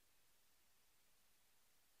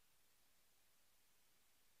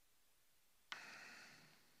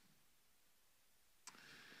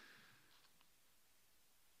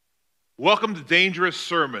Welcome to Dangerous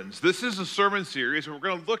Sermons. This is a sermon series where we're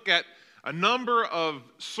going to look at a number of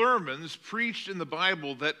sermons preached in the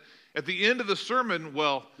Bible that at the end of the sermon,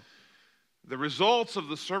 the results of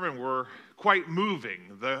the sermon were quite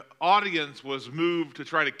moving. The audience was moved to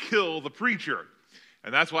try to kill the preacher.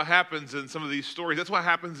 And that's what happens in some of these stories. That's what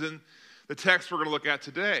happens in the text we're going to look at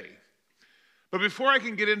today. But before I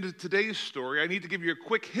can get into today's story, I need to give you a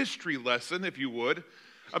quick history lesson, if you would,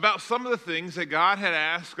 about some of the things that God had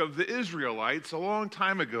asked of the Israelites a long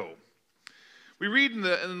time ago. We read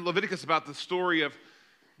in Leviticus about the story of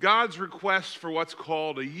God's request for what's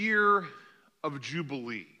called a year of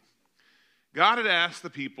Jubilee. God had asked the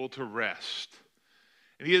people to rest.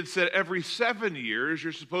 And he had said every 7 years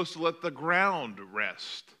you're supposed to let the ground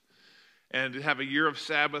rest. And have a year of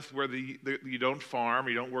Sabbath where you don't farm,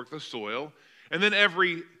 you don't work the soil. And then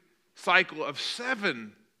every cycle of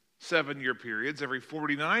seven-year periods, every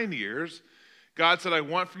 49 years, God said, I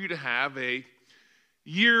want for you to have a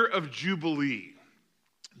year of Jubilee.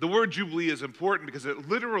 The word Jubilee is important because it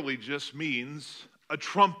literally just means a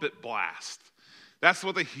trumpet blast. That's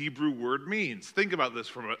what the Hebrew word means. Think about this.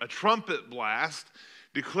 From a trumpet blast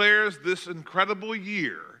declares this incredible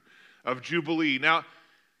year of Jubilee. Now,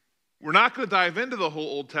 we're not going to dive into the whole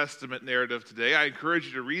Old Testament narrative today. I encourage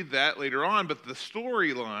you to read that later on, but the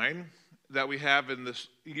storyline that we have in this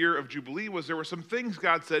year of Jubilee was there were some things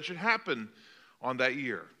God said should happen on that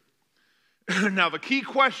year. Now, the key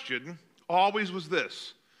question always was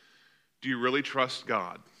this: do you really trust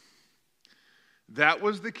God? That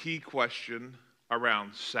was the key question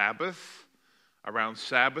around Sabbath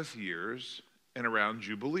years, and around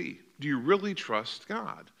Jubilee. Do you really trust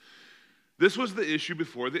God? This was the issue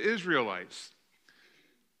before the Israelites.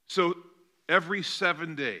 So every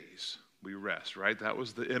 7 days we rest, right? That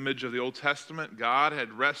was the image of the Old Testament. God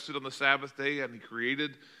had rested on the Sabbath day, and he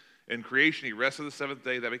created in creation. He rested the seventh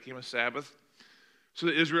day. That became a Sabbath. So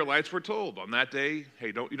the Israelites were told on that day, hey,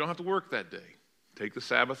 you don't have to work that day. Take the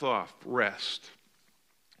Sabbath off. Rest.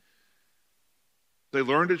 They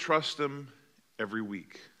learned to trust him every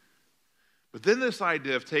week. But then this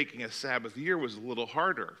idea of taking a Sabbath year was a little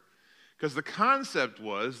harder, because the concept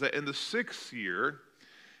was that in the 6th year,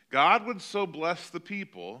 God would so bless the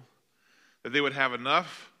people that they would have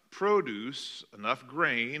enough produce, enough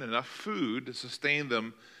grain, enough food to sustain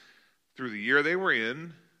them through the year they were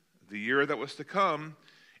in, the year that was to come,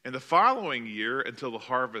 and the following year until the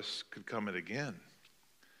harvest could come in again.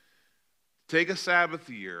 To take a Sabbath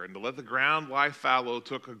year and to let the ground lie fallow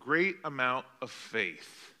took a great amount of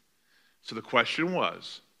faith. So the question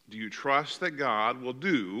was, do you trust that God will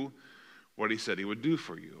do what he said he would do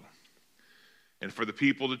for you? And for the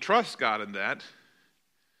people to trust God in that,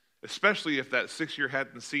 especially if that 6th year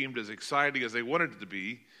hadn't seemed as exciting as they wanted it to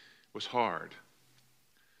be, was hard.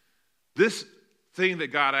 This thing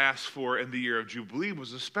that God asked for in the year of Jubilee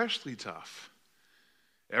was especially tough.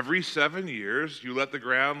 Every 7 years, you let the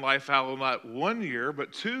ground lie fallow not 1 year,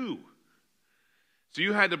 but 2. So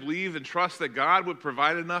you had to believe and trust that God would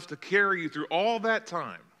provide enough to carry you through all that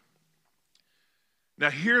time.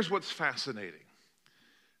 Now, here's what's fascinating.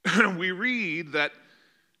 We read that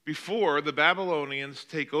before the Babylonians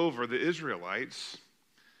take over the Israelites,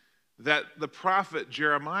 that the prophet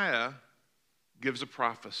Jeremiah gives a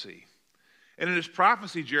prophecy. And in his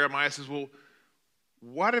prophecy, Jeremiah says, well,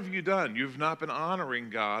 what have you done? You've not been honoring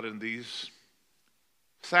God in these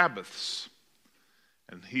Sabbaths.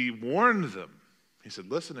 And he warned them. He said,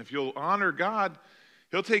 listen, if you'll honor God,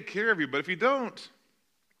 he'll take care of you. But if you don't,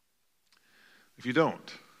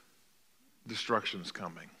 destruction's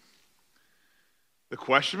coming. The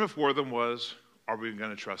question before them was, are we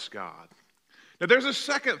going to trust God? Now, there's a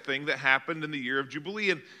second thing that happened in the year of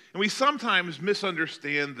Jubilee, and we sometimes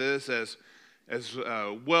misunderstand this as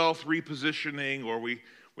wealth repositioning, or we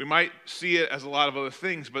might see it as a lot of other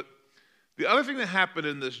things. But the other thing that happened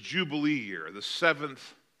in this Jubilee year, the 7th,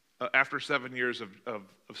 after 7 years of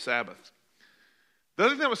Sabbath, the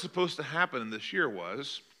other thing that was supposed to happen in this year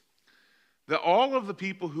was that all of the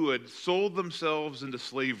people who had sold themselves into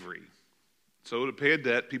slavery, so to pay a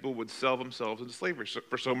debt, people would sell themselves into slavery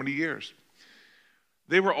for so many years.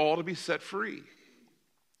 They were all to be set free.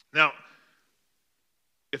 Now,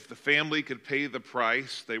 if the family could pay the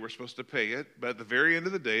price, they were supposed to pay it. But at the very end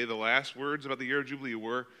of the day, the last words about the year of Jubilee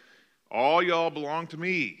were, all y'all belong to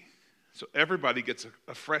me. So everybody gets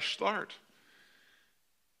a fresh start.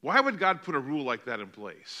 Why would God put a rule like that in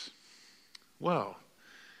place? Well,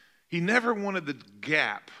 he never wanted the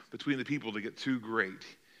gap between the people to get too great.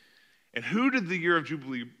 And who did the year of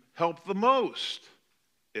Jubilee help the most?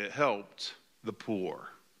 It helped the poor.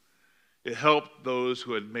 It helped those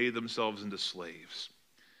who had made themselves into slaves.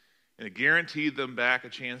 And it guaranteed them back a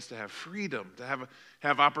chance to have freedom, to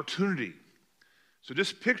have opportunity. So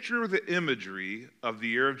just picture the imagery of the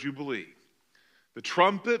year of Jubilee. The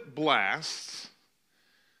trumpet blasts.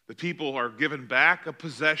 The people are given back a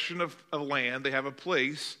possession of land. They have a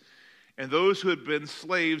place. And those who had been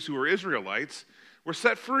slaves, who were Israelites, were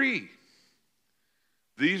set free.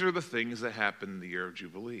 These are the things that happened in the year of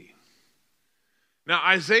Jubilee. Now,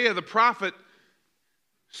 Isaiah the prophet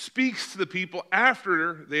speaks to the people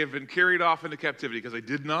after they have been carried off into captivity because they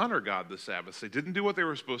didn't honor God the Sabbath. They didn't do what they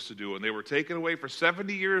were supposed to do, and they were taken away for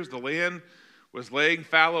 70 years. The land was laying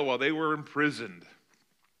fallow while they were imprisoned.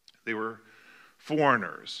 They were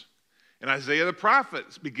foreigners. And Isaiah the prophet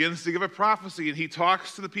begins to give a prophecy, and he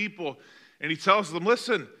talks to the people, and he tells them,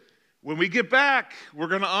 listen, when we get back, we're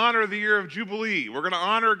going to honor the year of Jubilee. We're going to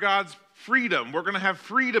honor God's freedom. We're going to have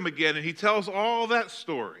freedom again. And he tells all that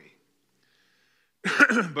story.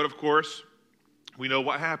 But of course, we know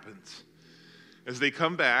what happens. As they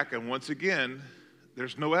come back, and once again,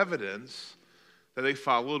 there's no evidence that they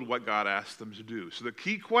followed what God asked them to do. So the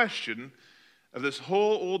key question of this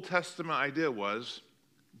whole Old Testament idea was,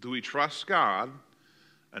 do we trust God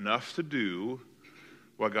enough to do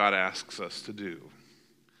what God asks us to do?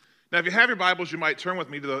 Now, if you have your Bibles, you might turn with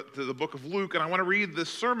me to the book of Luke, and I want to read this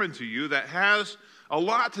sermon to you that has a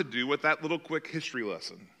lot to do with that little quick history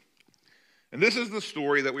lesson. And this is the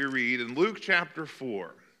story that we read in Luke chapter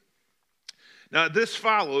 4. Now, this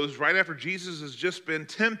follows right after Jesus has just been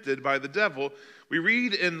tempted by the devil. We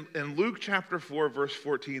read in Luke chapter 4, verse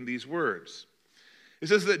 14, these words. It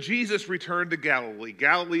says that Jesus returned to Galilee.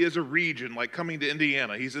 Galilee is a region, like coming to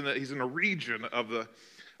Indiana. He's in a region of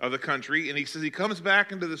the country, and he says he comes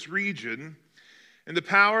back into this region in the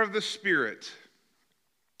power of the Spirit.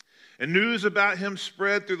 And news about him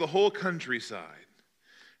spread through the whole countryside.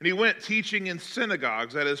 And he went teaching in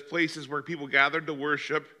synagogues, that is, places where people gathered to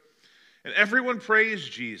worship, and everyone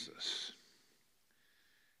praised Jesus.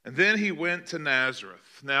 And then he went to Nazareth.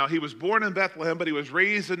 Now, he was born in Bethlehem, but he was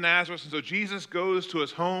raised in Nazareth, and so Jesus goes to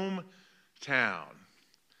his hometown.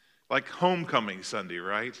 Like homecoming Sunday,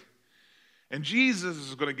 right? And Jesus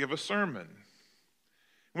is going to give a sermon.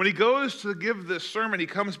 When he goes to give this sermon, he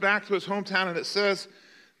comes back to his hometown, and it says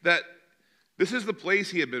that this is the place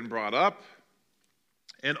he had been brought up.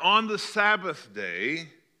 And on the Sabbath day,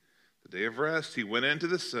 the day of rest, he went into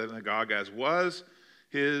the synagogue as was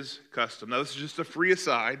his custom. Now, this is just a free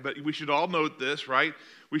aside, but we should all note this, right?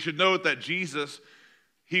 We should note that Jesus,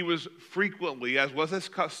 he was frequently, as was his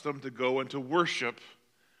custom, to go and to worship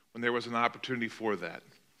when there was an opportunity for that.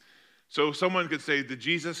 So someone could say, did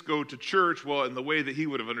Jesus go to church? Well, in the way that he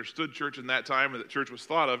would have understood church in that time, and that church was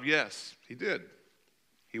thought of, yes, he did.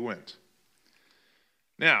 He went.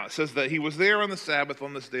 Now, it says that he was there on the Sabbath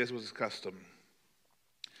on this day as was his custom.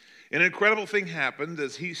 An incredible thing happened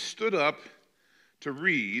as he stood up to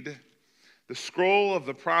read. The scroll of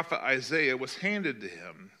the prophet Isaiah was handed to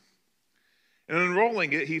him. And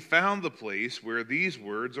unrolling it, he found the place where these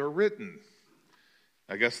words are written.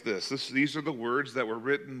 I guess these are the words that were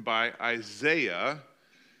written by Isaiah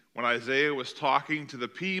when Isaiah was talking to the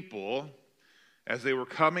people as they were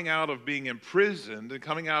coming out of being imprisoned and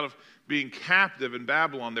coming out of being captive in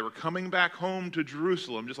Babylon. They were coming back home to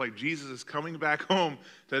Jerusalem, just like Jesus is coming back home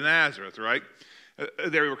to Nazareth, right?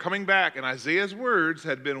 They were coming back, and Isaiah's words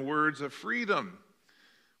had been words of freedom.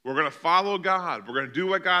 We're going to follow God. We're going to do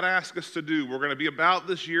what God asked us to do. We're going to be about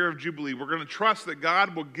this year of Jubilee. We're going to trust that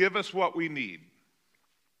God will give us what we need.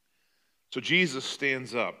 So Jesus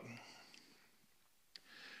stands up.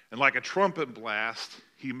 And like a trumpet blast,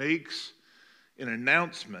 he makes an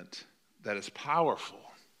announcement that is powerful.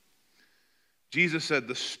 Jesus said,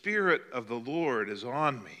 "The Spirit of the Lord is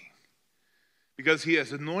on me, because he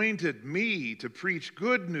has anointed me to preach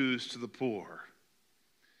good news to the poor.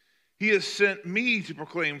 He has sent me to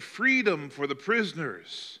proclaim freedom for the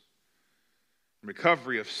prisoners, and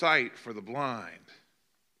recovery of sight for the blind,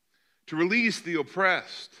 to release the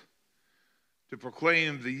oppressed, to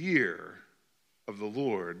proclaim the year of the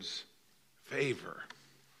Lord's favor."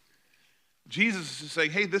 Jesus is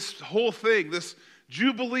saying, hey, this whole thing, this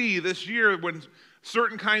Jubilee, this year when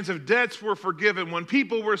certain kinds of debts were forgiven, when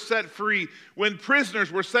people were set free, when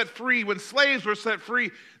prisoners were set free, when slaves were set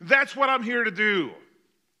free, that's what I'm here to do.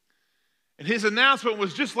 And his announcement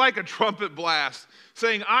was just like a trumpet blast,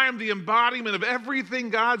 saying, I am the embodiment of everything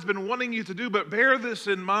God's been wanting you to do, but bear this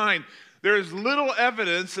in mind. There is little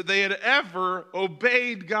evidence that they had ever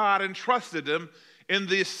obeyed God and trusted him in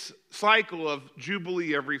this cycle of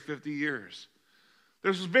Jubilee every 50 years.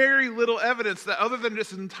 There's very little evidence that other than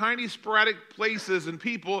just in tiny sporadic places and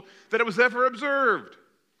people that it was ever observed.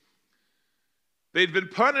 They'd been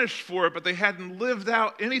punished for it, but they hadn't lived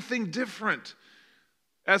out anything different.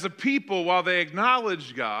 As a people, while they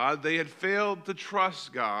acknowledged God, they had failed to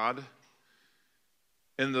trust God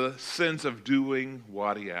in the sense of doing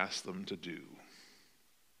what he asked them to do.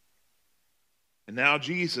 And now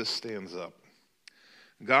Jesus stands up,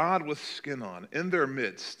 God with skin on, in their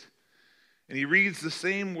midst, and he reads the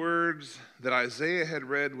same words that Isaiah had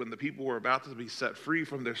read when the people were about to be set free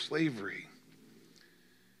from their slavery.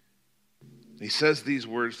 He says these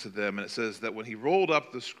words to them, and it says that when he rolled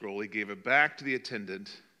up the scroll, he gave it back to the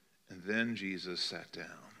attendant, and then Jesus sat down.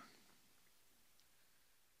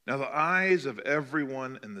 Now the eyes of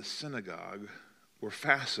everyone in the synagogue were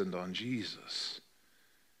fastened on Jesus.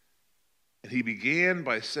 And he began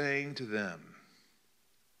by saying to them,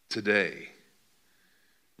 today,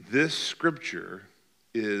 this scripture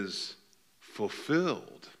is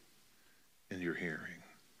fulfilled in your hearing.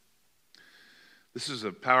 This is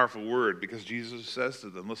a powerful word because Jesus says to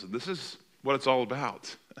them, listen, this is what it's all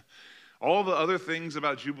about. All the other things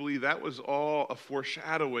about Jubilee, that was all a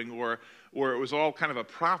foreshadowing or it was all kind of a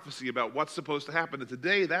prophecy about what's supposed to happen. And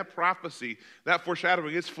today, that prophecy, that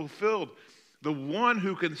foreshadowing is fulfilled. The one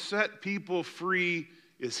who can set people free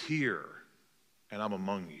is here, and I'm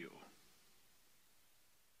among you.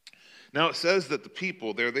 Now it says that the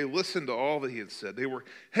people there, they listened to all that he had said. They were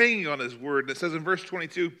hanging on his word. And it says in verse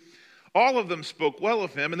 22, all of them spoke well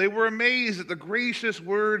of him, and they were amazed at the gracious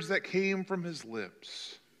words that came from his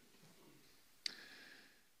lips.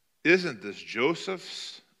 Isn't this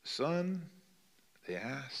Joseph's son? They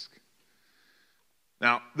ask.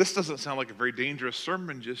 Now, this doesn't sound like a very dangerous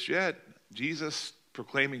sermon just yet. Jesus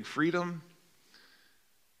proclaiming freedom.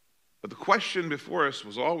 But the question before us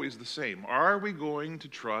was always the same. Are we going to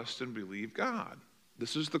trust and believe God?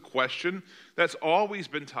 This is the question that's always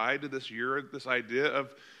been tied to this year, this idea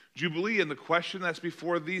of Jubilee. And the question that's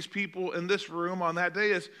before these people in this room on that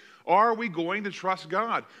day is, are we going to trust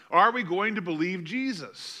God? Are we going to believe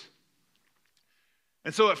Jesus?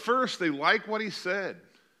 And so at first they like what he said.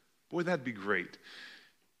 Boy, that'd be great.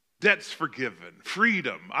 Debts forgiven,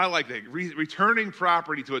 freedom. I like that. Returning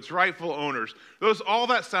property to its rightful owners. All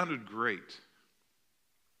that sounded great.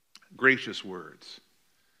 Gracious words.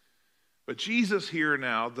 But Jesus here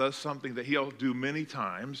now does something that he'll do many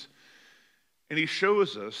times. And he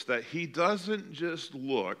shows us that he doesn't just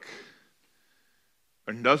look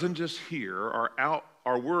and doesn't just hear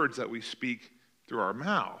our words that we speak through our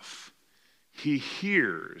mouth. He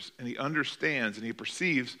hears and he understands and he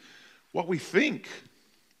perceives what we think.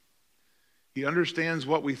 He understands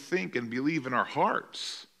what we think and believe in our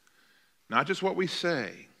hearts, not just what we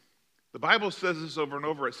say. The Bible says this over and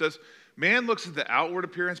over. It says, man looks at the outward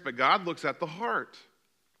appearance, but God looks at the heart.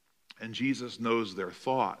 And Jesus knows their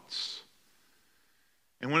thoughts.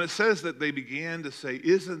 And when it says that they began to say,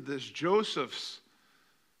 isn't this Joseph's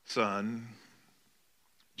son?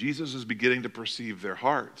 Jesus is beginning to perceive their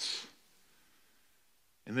hearts.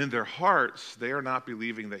 And in their hearts, they are not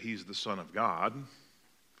believing that he's the Son of God.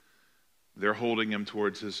 They're holding him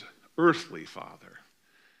towards his earthly father.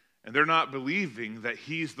 And they're not believing that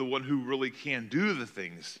he's the one who really can do the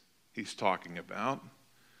things he's talking about.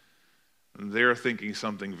 And they're thinking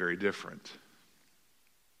something very different.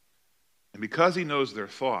 And because he knows their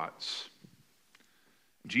thoughts,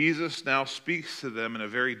 Jesus now speaks to them in a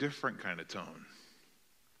very different kind of tone.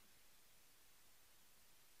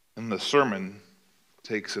 And the sermon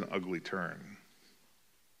takes an ugly turn.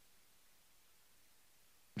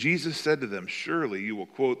 Jesus said to them, surely you will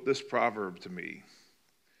quote this proverb to me.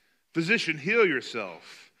 Physician, heal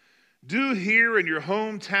yourself. Do here in your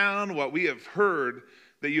hometown what we have heard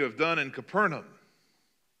that you have done in Capernaum.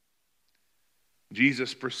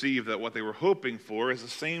 Jesus perceived that what they were hoping for is the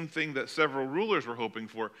same thing that several rulers were hoping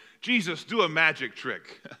for. Jesus, do a magic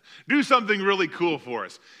trick. Do something really cool for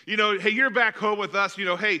us. Hey, you're back home with us.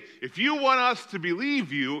 Hey, if you want us to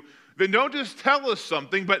believe you, then don't just tell us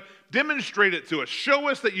something, but demonstrate it to us. Show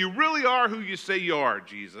us that you really are who you say you are,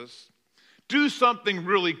 Jesus. Do something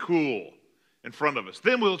really cool in front of us.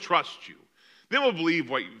 Then we'll trust you. Then we'll believe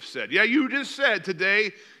what you've said. Yeah, you just said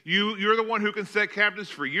today you're the one who can set captives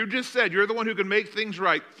free. You just said you're the one who can make things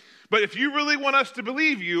right. But if you really want us to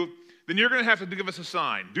believe you, then you're going to have to give us a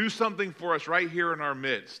sign. Do something for us right here in our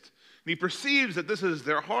midst. And he perceives that this is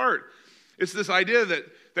their heart. It's this idea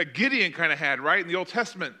that Gideon kind of had, right, in the Old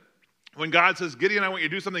Testament. When God says, Gideon, I want you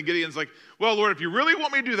to do something, Gideon's like, well, Lord, if you really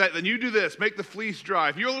want me to do that, then you do this. Make the fleece dry.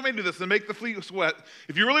 If you really want me to do this, then make the fleece wet.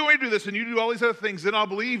 If you really want me to do this and you do all these other things, then I'll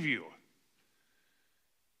believe you.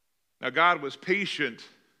 Now, God was patient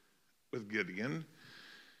with Gideon.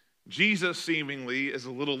 Jesus seemingly is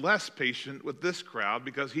a little less patient with this crowd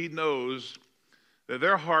because he knows that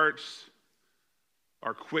their hearts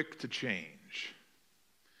are quick to change.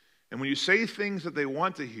 And when you say things that they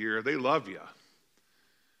want to hear, they love you.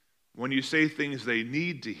 When you say things they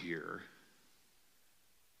need to hear,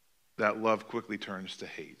 that love quickly turns to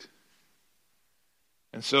hate.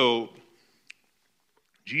 And so,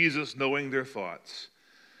 Jesus, knowing their thoughts,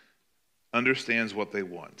 understands what they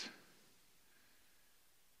want.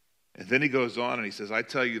 And then he goes on and he says, I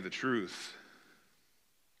tell you the truth.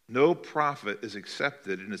 No prophet is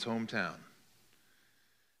accepted in his hometown.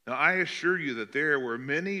 Now I assure you that there were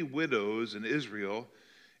many widows in Israel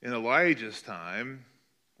in Elijah's time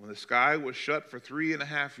when the sky was shut for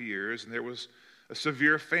 3.5 years and there was a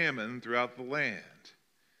severe famine throughout the land.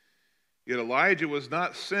 Yet Elijah was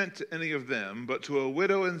not sent to any of them, but to a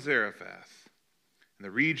widow in Zarephath, in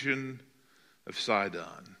the region of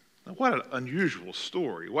Sidon. Now, what an unusual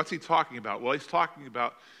story. What's he talking about? Well, he's talking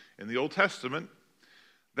about in the Old Testament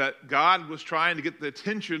that God was trying to get the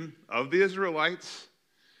attention of the Israelites,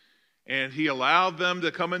 and he allowed them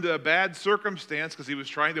to come into a bad circumstance because he was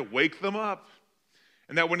trying to wake them up.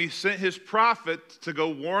 And that when he sent his prophet to go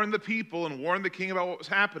warn the people and warn the king about what was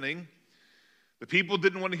happening, the people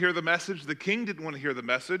didn't want to hear the message. The king didn't want to hear the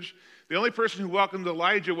message. The only person who welcomed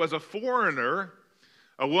Elijah was a foreigner,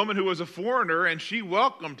 a woman who was a foreigner, and she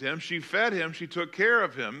welcomed him. She fed him. She took care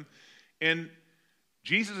of him. And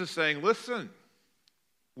Jesus is saying, listen,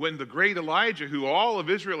 when the great Elijah, who all of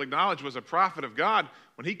Israel acknowledged was a prophet of God,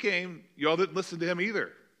 when he came, y'all didn't listen to him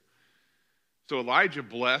either. So Elijah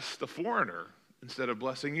blessed the foreigner instead of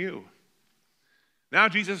blessing you. Now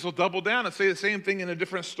Jesus will double down and say the same thing in a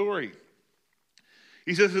different story.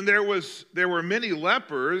 He says, and there were many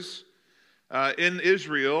lepers in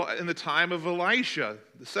Israel in the time of Elisha,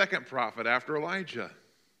 the second prophet after Elijah.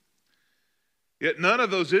 Yet none of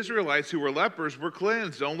those Israelites who were lepers were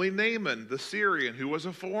cleansed. Only Naaman, the Syrian, who was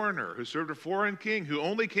a foreigner, who served a foreign king, who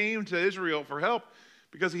only came to Israel for help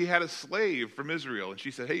because he had a slave from Israel. And she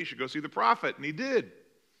said, hey, you should go see the prophet. And he did.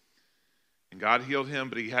 And God healed him,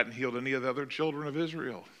 but he hadn't healed any of the other children of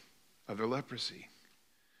Israel of their leprosy.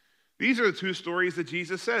 These are the two stories that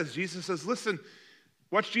Jesus says. Jesus says, listen,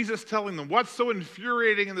 what's Jesus telling them? What's so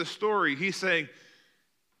infuriating in the story? He's saying,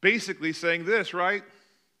 basically saying this, right?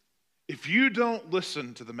 If you don't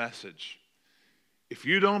listen to the message, if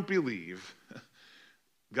you don't believe,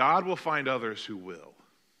 God will find others who will.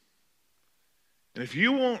 And if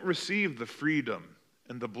you won't receive the freedom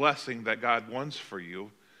and the blessing that God wants for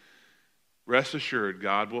you, rest assured,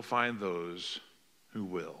 God will find those who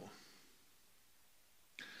will.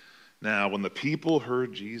 Now, when the people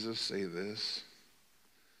heard Jesus say this,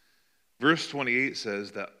 verse 28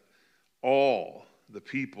 says that all the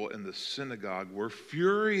people in the synagogue were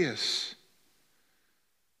furious.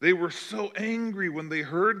 They were so angry when they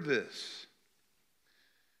heard this.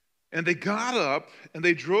 And they got up and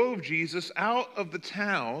they drove Jesus out of the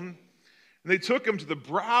town, and they took him to the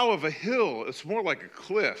brow of a hill. It's more like a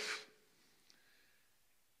cliff,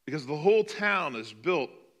 because the whole town is built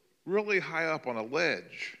really high up on a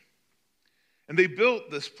ledge. And they built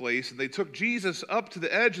this place, and they took Jesus up to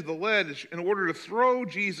the edge of the ledge in order to throw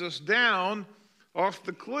Jesus down off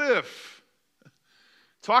the cliff.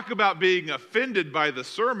 Talk about being offended by the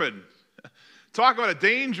sermon. Talk about a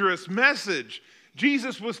dangerous message.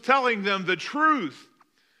 Jesus was telling them the truth,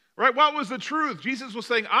 right? What was the truth? Jesus was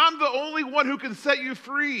saying, I'm the only one who can set you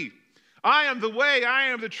free. I am the way, I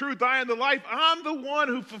am the truth, I am the life. I'm the one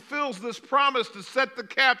who fulfills this promise to set the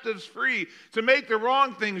captives free, to make the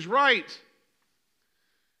wrong things right.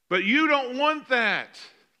 But you don't want that.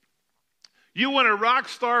 You want a rock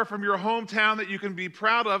star from your hometown that you can be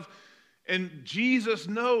proud of. And Jesus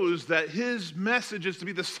knows that his message is to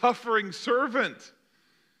be the suffering servant.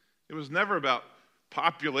 It was never about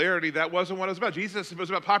popularity. That wasn't what it was about. Jesus, if it was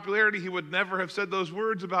about popularity, he would never have said those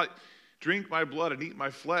words about drink my blood and eat my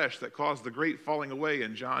flesh that caused the great falling away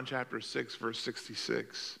in John chapter 6, verse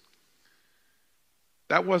 66.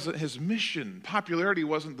 That wasn't his mission. Popularity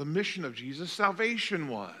wasn't the mission of Jesus. Salvation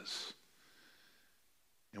was.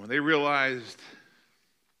 And when they realized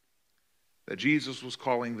that Jesus was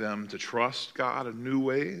calling them to trust God in new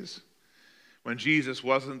ways, when Jesus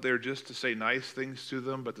wasn't there just to say nice things to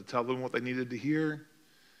them, but to tell them what they needed to hear,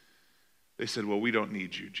 they said, well, we don't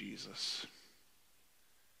need you, Jesus.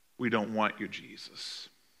 We don't want you, Jesus.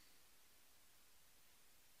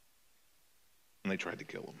 And they tried to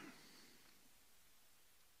kill him.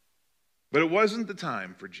 But it wasn't the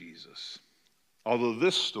time for Jesus. Although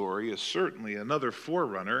this story is certainly another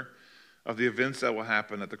forerunner of the events that will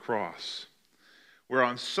happen at the cross, where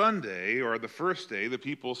on Sunday, or the first day, the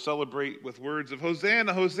people celebrate with words of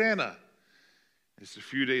Hosanna, Hosanna. Just a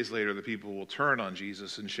few days later, the people will turn on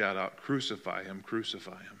Jesus and shout out, crucify him,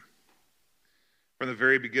 crucify him. From the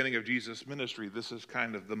very beginning of Jesus' ministry, this is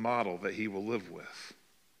kind of the model that he will live with.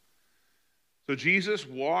 So Jesus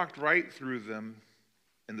walked right through them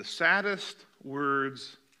in the saddest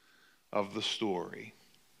words of the story,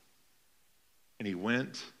 and he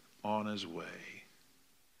went on his way.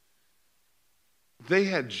 They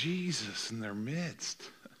had Jesus in their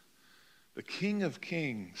midst, the King of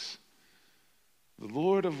Kings, the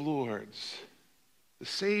Lord of Lords, the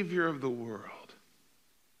Savior of the world.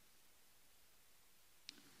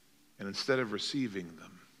 And instead of receiving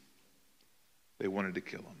them, they wanted to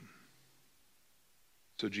kill him.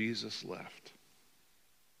 So Jesus left.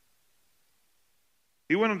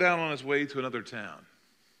 He went down on his way to another town.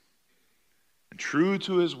 And true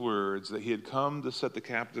to his words that he had come to set the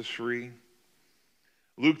captives free,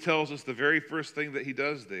 Luke tells us the very first thing that he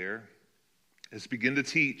does there is begin to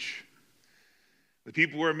teach. The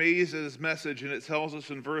people were amazed at his message, and it tells us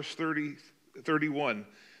in verse 31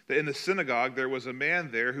 that in the synagogue there was a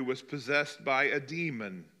man there who was possessed by a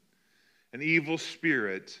demon, an evil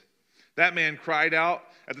spirit. That man cried out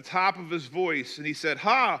at the top of his voice, and he said,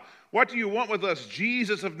 "Ha! What do you want with us,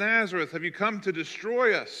 Jesus of Nazareth? Have you come to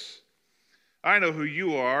destroy us? I know who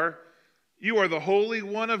you are. You are the Holy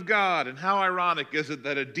One of God." And how ironic is it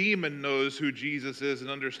that a demon knows who Jesus is and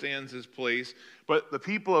understands his place, but the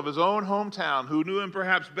people of his own hometown, who knew him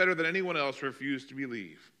perhaps better than anyone else, refused to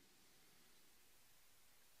believe.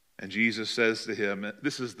 And Jesus says to him,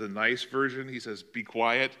 this is the nice version, he says, "Be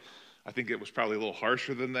quiet." I think it was probably a little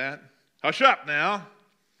harsher than that. "Hush up now."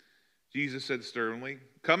 Jesus said sternly,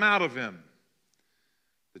 "Come out of him."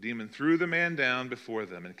 The demon threw the man down before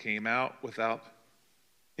them and came out without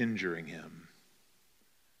injuring him.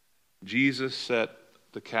 Jesus set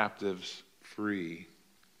the captives free.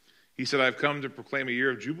 He said, "I've come to proclaim a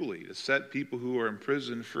year of Jubilee, to set people who are in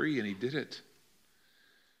prison free," and he did it.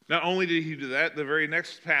 Not only did he do that, the very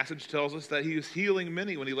next passage tells us that he was healing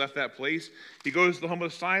many when he left that place. He goes to the home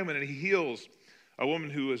of Simon and he heals a woman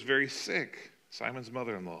who was very sick, Simon's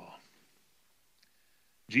mother-in-law.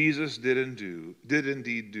 Jesus did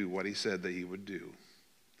indeed do what he said that he would do.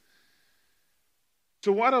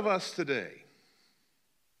 So what of us today?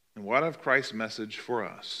 And what of Christ's message for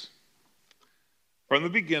us? From the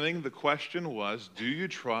beginning, the question was, do you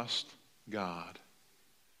trust God?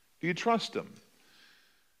 Do you trust him?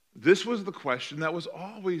 This was the question that was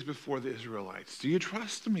always before the Israelites. Do you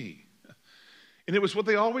trust me? And it was what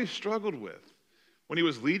they always struggled with. When he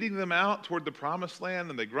was leading them out toward the promised land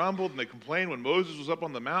and they grumbled and they complained when Moses was up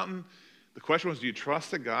on the mountain, the question was, do you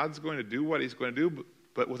trust that God's going to do what he's going to do?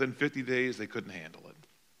 But within 50 days, they couldn't handle it.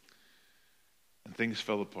 And things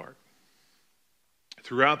fell apart.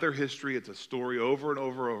 Throughout their history, it's a story over and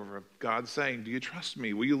over of God saying, do you trust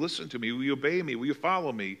me? Will you listen to me? Will you obey me? Will you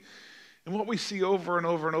follow me? And what we see over and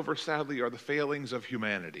over, sadly, are the failings of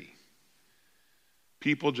humanity.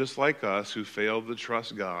 People just like us who failed to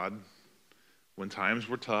trust God when times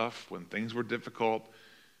were tough, when things were difficult,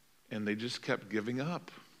 and they just kept giving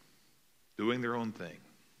up, doing their own thing.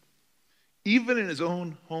 Even in his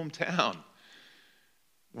own hometown,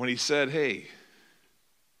 when he said, hey,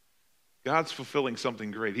 God's fulfilling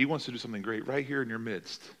something great. He wants to do something great right here in your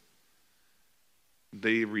midst.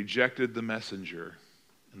 They rejected the messenger,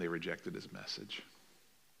 and they rejected his message.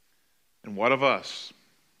 And what of us?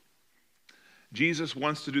 Jesus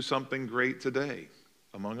wants to do something great today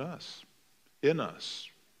among us, in us,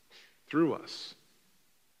 through us.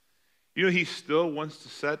 You know, he still wants to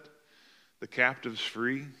set the captives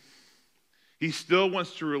free. He still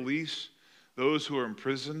wants to release those who are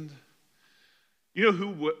imprisoned. You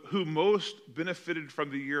know who most benefited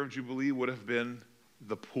from the year of Jubilee would have been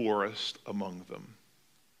the poorest among them.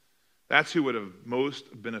 That's who would have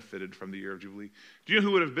most benefited from the year of Jubilee. Do you know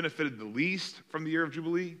who would have benefited the least from the year of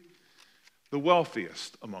Jubilee? The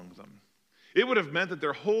wealthiest among them. It would have meant that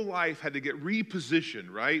their whole life had to get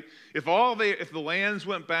repositioned, right? If the lands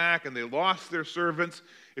went back and they lost their servants,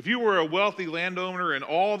 if you were a wealthy landowner and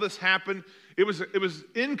all this happened, it was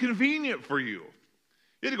inconvenient for you.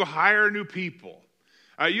 You had to go hire new people.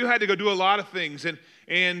 You had to go do a lot of things, and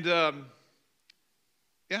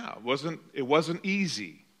it wasn't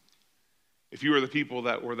easy if you were the people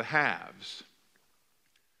that were the haves.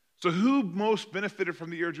 So who most benefited from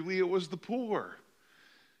the year of Jubilee? It was the poor.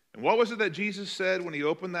 And what was it that Jesus said when he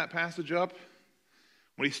opened that passage up?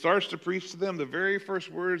 When he starts to preach to them, the very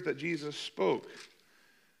first words that Jesus spoke,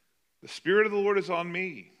 "The Spirit of the Lord is on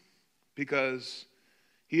me, because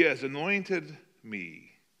he has anointed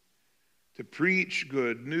me to preach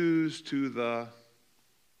good news to the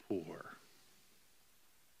poor."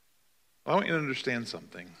 I want you to understand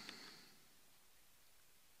something.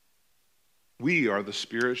 We are the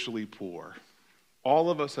spiritually poor.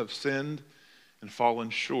 All of us have sinned and fallen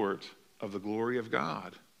short of the glory of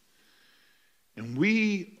God. And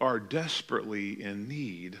we are desperately in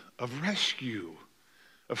need of rescue,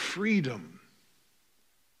 of freedom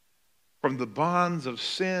from the bonds of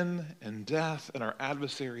sin and death and our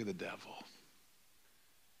adversary, the devil.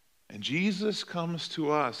 And Jesus comes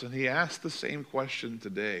to us, and he asks the same question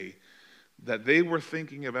today that they were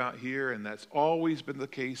thinking about here, and that's always been the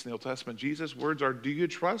case in the Old Testament. Jesus' words are, do you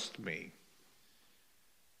trust me?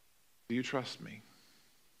 Do you trust me?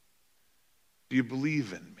 Do you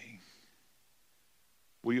believe in me?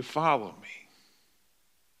 Will you follow me?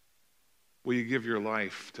 Will you give your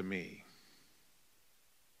life to me?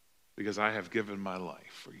 Because I have given my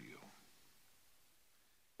life for you.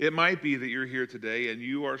 It might be that you're here today and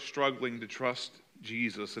you are struggling to trust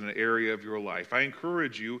Jesus in an area of your life. I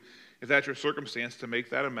encourage you, if that's your circumstance, to make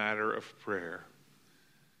that a matter of prayer.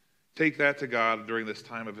 Take that to God during this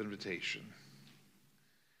time of invitation.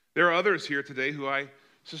 There are others here today who I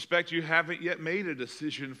suspect you haven't yet made a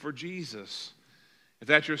decision for Jesus. If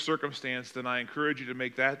that's your circumstance, then I encourage you to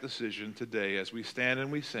make that decision today as we stand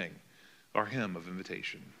and we sing our hymn of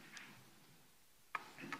invitation.